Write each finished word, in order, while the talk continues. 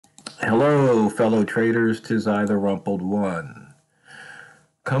Hello, fellow traders. 'Tis I, TheRumpledOne,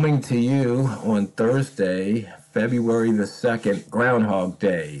 coming to you on Thursday, February the 2nd, Groundhog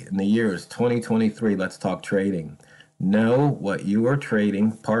Day, and the year is 2023. Let's talk trading. Know what you are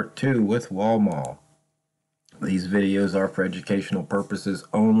trading, part 2 with Walmal. These videos are for educational purposes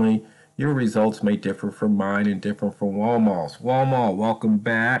only. Your results may differ from mine and different from Walmal's. Walmal, welcome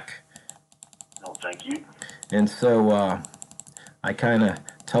back. No, thank you. And so, I kind of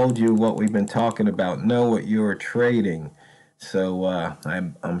told you what we've been talking about. Know what you're trading. So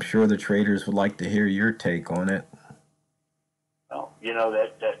I'm sure the traders would like to hear your take on it. Well,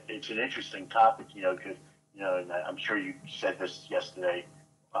 that it's an interesting topic, because and I'm sure you said this yesterday,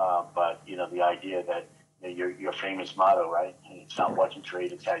 but the idea that your famous motto, right? It's not what you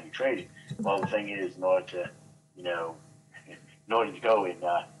trade, it's how you trade it. Well, the thing is, you know, in order to go and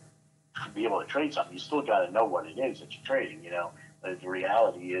be able to trade something, you still got to know what it is that you're trading. But the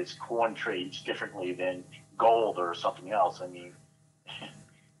reality is, corn trades differently than gold or something else. I mean,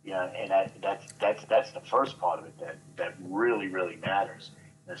 and that's the first part of it that really matters.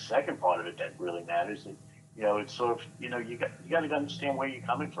 And the second part of it that really matters is, it's sort of, you got to understand where you're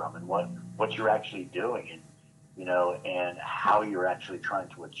coming from and what you're actually doing, and and how you're actually trying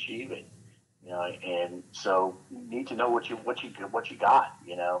to achieve it. And so you need to know what you got.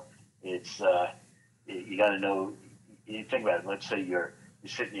 It's you got to know. You think about it. Let's say you're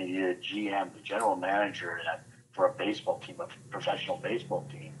sitting in your GM, the general manager for a baseball team, a professional baseball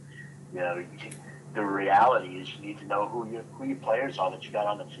team. The reality is you need to know who your players are that you got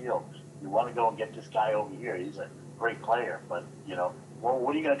on the field. You want to go and get this guy over here. He's a great player, but well,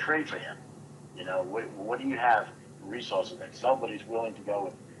 what are you going to trade for him? What do you have resources that somebody's willing to go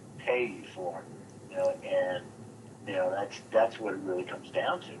and pay you for? And that's what it really comes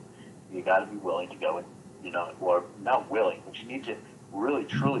down to. You got to be willing to go and or not willing, but you need to really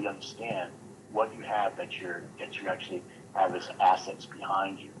truly understand what you have that you actually have as assets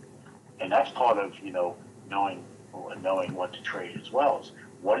behind you, and that's part of knowing what to trade as well. As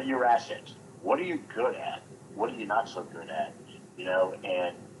what are your assets? What are you good at? What are you not so good at?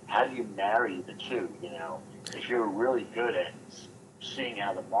 And how do you marry the two? If you're really good at seeing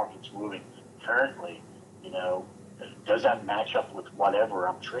how the market's moving currently, does that match up with whatever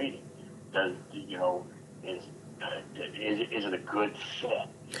I'm trading? Does is is it a good fit?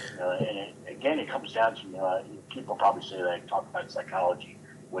 And again, it comes down to people probably say that I talk about psychology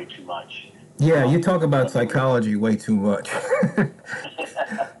way too much. Yeah, you talk about psychology way too much.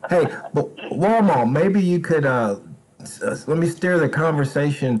 Hey, but Walmart, maybe you could let me steer the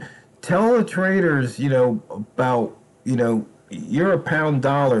conversation. Tell the traders, about you're a pound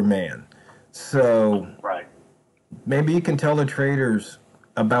dollar man, so Right. maybe you can tell the traders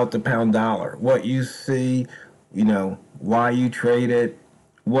about the pound dollar, what you see, why you trade it,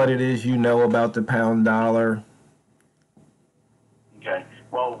 what it is you know about the pound dollar. Okay.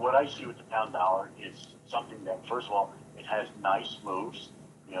 Well, what I see with the pound dollar is something that, first of all, it has nice moves.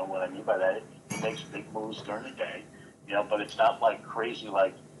 What I mean by that, it makes big moves during the day. But it's not like crazy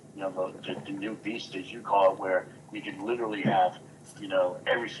like the new beast, as you call it, where you can literally have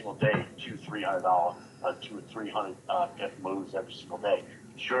every single day $200-300, 200 or 300 pip moves every single day.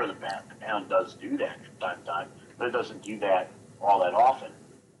 Sure, the pound does do that from time to time, but it doesn't do that all that often.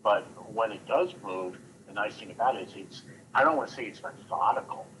 But when it does move, the nice thing about it is I don't want to say it's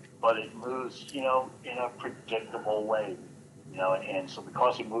methodical, but it moves, in a predictable way. And so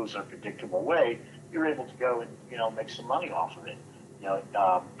because it moves in a predictable way, you're able to go and, make some money off of it.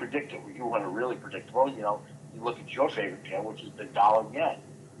 Predictable. You want to really predictable, you look at your favorite pair, which is the dollar yen.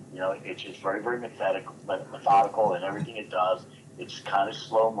 It's just very methodical in everything it does. It's kind of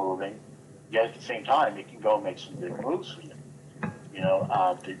slow moving, yet at the same time, it can go and make some big moves for you.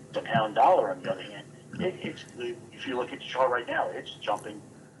 The pound dollar, on the other hand, if you look at the chart right now, it's jumping,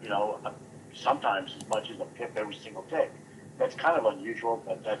 sometimes as much as a pip every single tick. That's kind of unusual,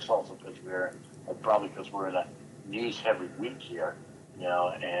 but that's also because we're in a knees heavy week here,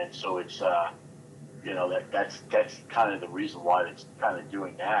 and so it's that's kind of the reason why it's kind of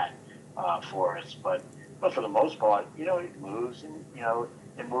doing that for us. But for the most part, it moves, and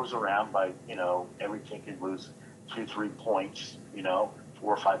it moves around by every tick it moves 2-3 points, 4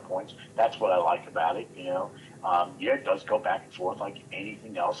 or 5 points. That's what I like about it. Yeah, it does go back and forth like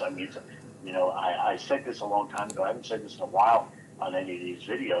anything else. I mean, I said this a long time ago. I haven't said this in a while on any of these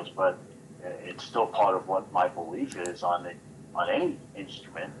videos, but it's still part of what my belief is on any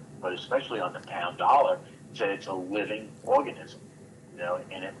instrument, but especially on the pound dollar. That it's a living organism,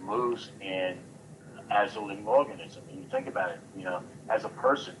 and it moves in as a living organism. And you think about it, as a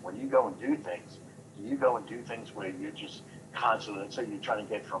person, when you go and do things, do you go and do things where you're just constantly, let's say you're trying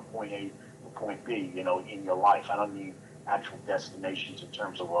to get from point A to point B, you know, in your life. I don't mean actual destinations in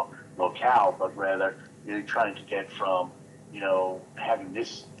terms of a locale, but rather you're trying to get from, you know, having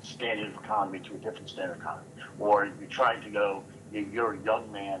this standard of economy to a different standard of economy. Or you're trying to go, you're a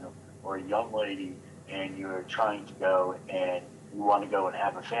young man or a young lady, and you're trying to go and you want to go and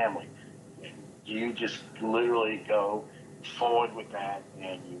have a family. You just literally go forward with that,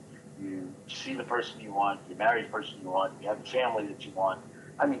 and you see the person you want, you marry the person you want, you have the family that you want.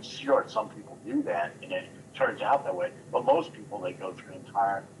 I mean, sure, some people do that, and it turns out that way. But most people, they go through an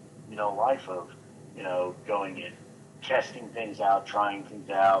entire, you know, life of, you know, going in, testing things out, trying things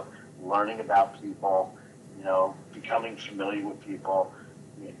out, learning about people, you know, becoming familiar with people.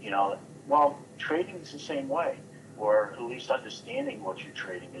 You know, well, trading is the same way, or at least understanding what you're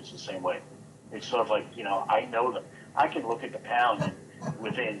trading is the same way. It's sort of like, you know, I know that I can look at the pound and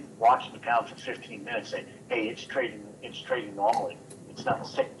within watching the pound for 15 minutes say, hey, it's trading normally. It's not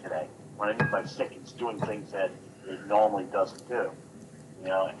sick today. What I mean by sick, it's doing things that it normally doesn't do. You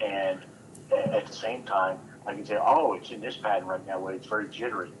know, and at the same time, I can say, oh, it's in this pattern right now where it's very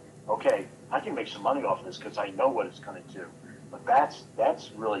jittery. Okay, I can make some money off this because I know what it's going to do. But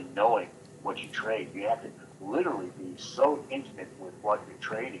that's really knowing what you trade. You have to literally be so intimate with what you're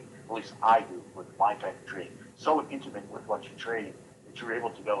trading. At least I do with my type of trading. So intimate with what you're trading that you're able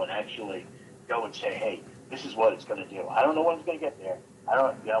to go and actually go and say, hey, this is what it's going to do. I don't know when it's going to get there. I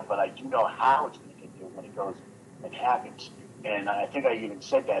don't, you know, but I do know how it's going to get there when it goes and happens. And I think I even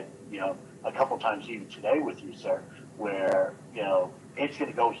said that, you know, a couple times even today with you, sir, where, you know, it's going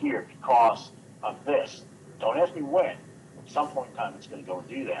to go here because of this. Don't ask me when. At some point in time, it's going to go and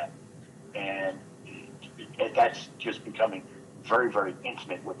do that. And that's just becoming very, very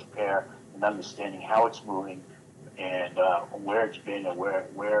intimate with the pair and understanding how it's moving and where it's been and where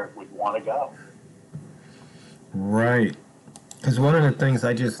it would want to go. Right. Because one of the things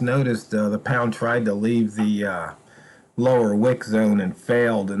I just noticed, the pound tried to leave the lower wick zone and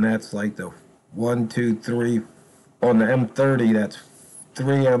failed, and that's like the 1, 2, 3 on the M30. That's 4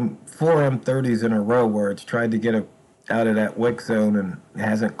 M30s in a row where it's tried to get out of that wick zone and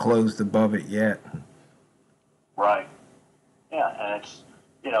hasn't closed above it yet. Right. Yeah, and it's,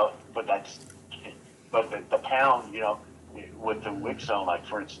 you know, but the pound, you know, with the wick zone, like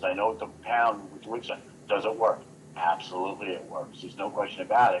for instance, I know the pound with the wick zone, does it work? Absolutely, it works. There's no question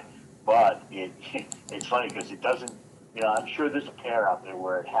about it. But it's funny because it doesn't. You know, I'm sure there's a pair out there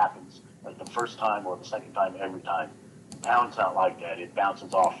where it happens like the first time or the second time every time. Pound's not like that. It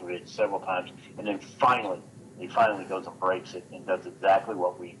bounces off of it several times, and then it finally goes and breaks it and does exactly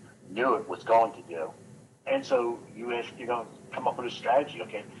what we knew it was going to do. And so you're going to come up with a strategy,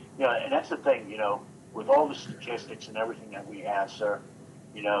 okay? You know, and that's the thing, you know, with all the statistics and everything that we have, sir,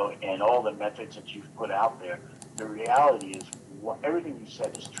 you know, and all the methods that you've put out there, the reality is everything you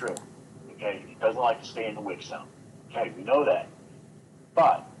said is true, okay? It doesn't like to stay in the wick zone. Okay, we know that.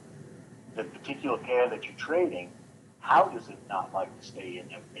 But the particular pair that you're trading, how does it not like to stay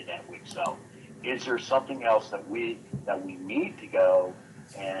in that wick zone? Is there something else that we need to go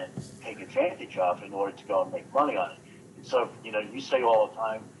and take advantage of in order to go and make money on it? And so, you know, you say all the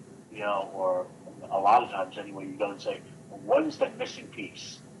time, you know, or a lot of times anyway, you go and say, well, what is that missing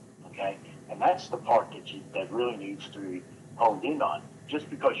piece? Okay, and that's the part that really needs to be honed in on. Just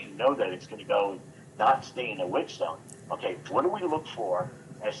because you know that it's going to go not stay in a wick zone. Okay, what do we look for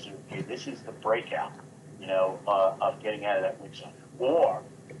as to, okay, this is the breakout, you know, of getting out of that wick zone? Or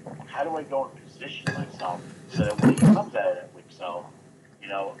how do I go and position myself so that when it comes out of that wick zone, you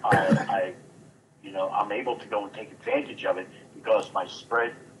know, I'm able to go and take advantage of it because my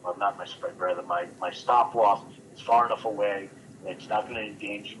spread, well, not my spread, rather my stop loss is far enough away. It's not going to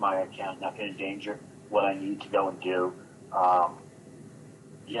endanger my account, not going to endanger what I need to go and do.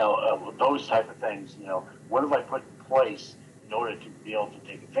 You know, those type of things, you know, what have I put in place in order to be able to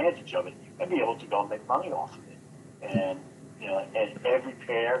take advantage of it and be able to go and make money off of it? And, you know, and every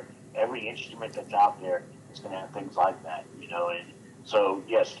pair, every instrument that's out there is going to have things like that, you know. And so,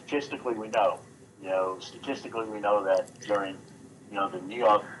 yes, statistically we know that during, you know, the New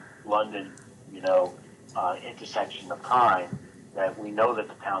York, London, you know, intersection of time, that we know that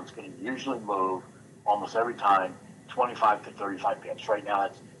the pound's going to usually move almost every time 25 to 35 pips. Right now,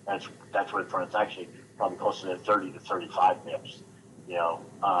 that's what it's actually probably closer to 30 to 35 pips. You know,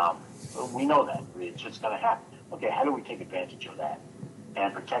 we know that it's just going to happen. Okay, how do we take advantage of that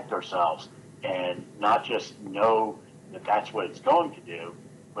and protect ourselves and not just know that that's what it's going to do,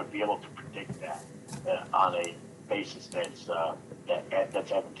 but be able to predict that on a basis that's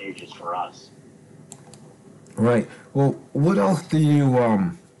advantageous for us. Right. Well, what else do you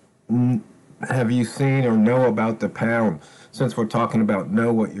have you seen or know about the pound, since we're talking about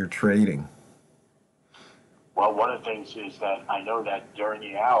know what you're trading? Well, one of the things is that I know that during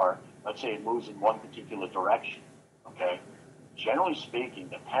the hour, let's say it moves in one particular direction, okay? Generally speaking,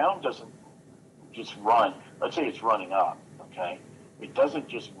 the pound doesn't just run, let's say it's running up, okay? It doesn't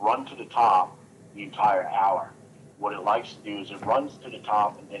just run to the top the entire hour. What it likes to do is it runs to the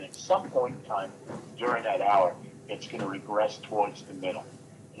top, and then at some point in time during that hour, it's going to regress towards the middle.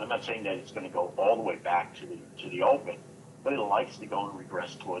 And I'm not saying that it's going to go all the way back to the open, but it likes to go and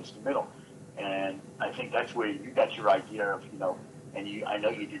regress towards the middle. And I think that's where you got your idea of, and I know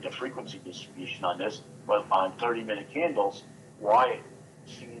you did the frequency distribution on this, but on 30-minute candles, why it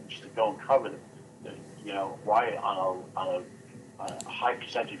seems to go and cover why on a high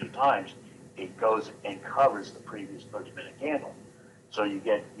percentage of times it goes and covers the previous 30-minute candle. So you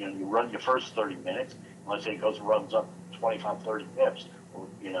get, you run your first 30 minutes, and let's say it goes and runs up 25, 30 pips,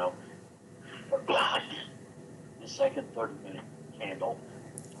 the second 30-minute candle,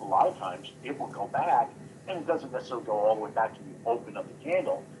 a lot of times it will go back, and it doesn't necessarily go all the way back to the open of the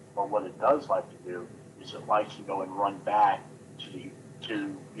candle, but what it does like to do is it likes to go and run back to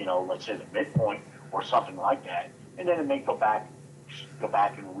let's say the midpoint or something like that, and then it may go back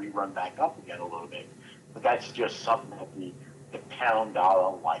and rerun back up again a little bit. But that's just something that the pound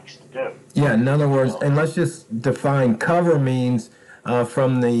dollar likes to do. Yeah, in other words, and let's just define cover means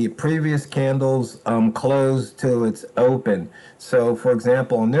from the previous candle's close to its open. So, for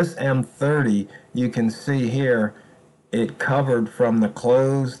example, on this M30, you can see here it covered from the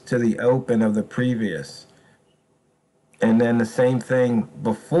close to the open of the previous. And then the same thing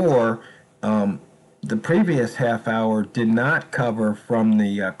before, the previous half hour did not cover from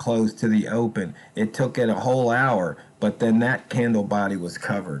the close to the open. It took it a whole hour, but then that candle body was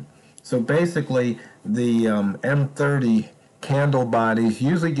covered. So basically, the M30 candle bodies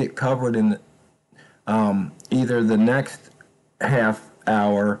usually get covered in either the next half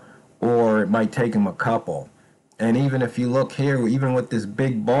hour, or it might take them a couple. And even if you look here, even with this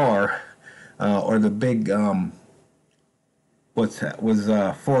big bar or the big what's that was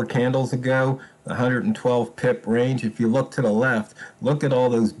 4 candles ago, 112 pip range, if you look to the left, look at all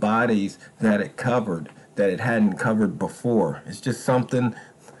those bodies that it covered that it hadn't covered before. It's just something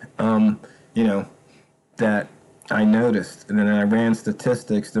that I noticed, and then I ran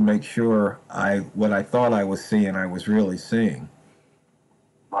statistics to make sure what I thought I was seeing, I was really seeing.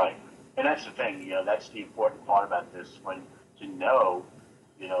 Right, and that's the thing. That's the important part about this. When to know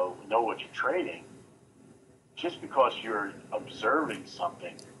what you're trading. Just because you're observing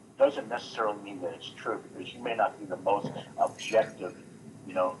something doesn't necessarily mean that it's true, because you may not be the most objective,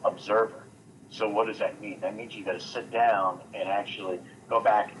 observer. So what does that mean? That means you got to sit down and actually go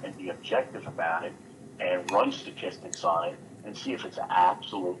back and be objective about it and run statistics on it and see if it's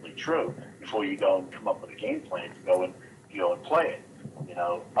absolutely true before you go and come up with a game plan to go and play it.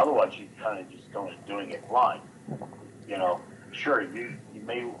 Otherwise you kind of just going and doing it blind. Sure, you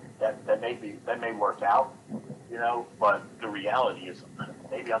may that may work out, but the reality is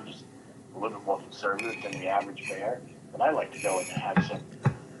maybe I'm just a little bit more conservative than the average bear, but I like to go and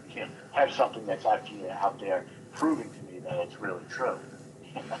have something that's actually out there proving to me that it's really true.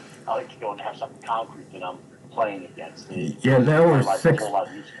 I like to go and have something concrete that I'm playing against. Yeah, now we're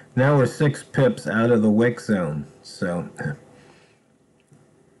 6 pips out of the wick zone, so.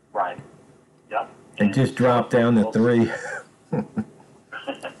 Right. Yep. And just dropped down to 3.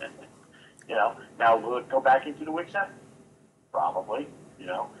 Now will it go back into the wick zone? Probably.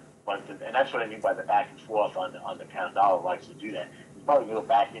 But and that's what I mean by the back and forth on the pound dollar likes to do that. It's probably going to go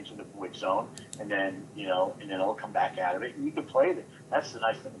back into the wick zone, and then it'll come back out of it, and you can play it. That's the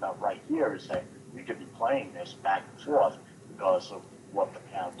nice thing about right here is that you could be playing this back and forth because of what the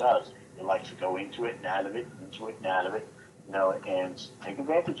pound does. It likes to go into it and out of it, into it and out of it, and take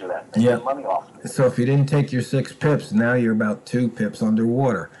advantage of that. Make some money off of it. So if you didn't take your 6 pips, now you're about 2 pips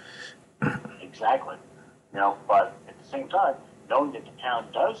underwater. Exactly. But at the same time, knowing that the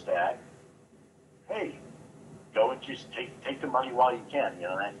pound does that, hey, go and just take the money while you can.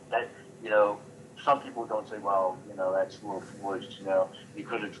 Some people don't say, well, that's a little foolish. You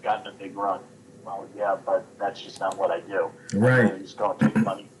could have gotten a big run. Well, yeah, but that's just not what I do. Right. I just go and take the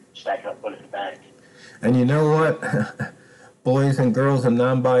money, stack it up, put it in the bank. And you know what? Boys and girls and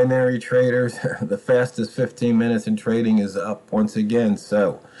non-binary traders, the fastest 15 minutes in trading is up once again.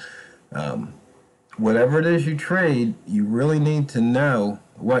 So whatever it is you trade, you really need to know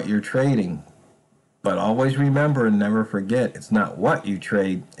what you're trading. But always remember and never forget, it's not what you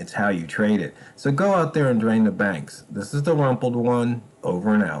trade, it's how you trade it. So go out there and drain the banks. This is the Rumpled One,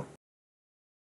 over and out.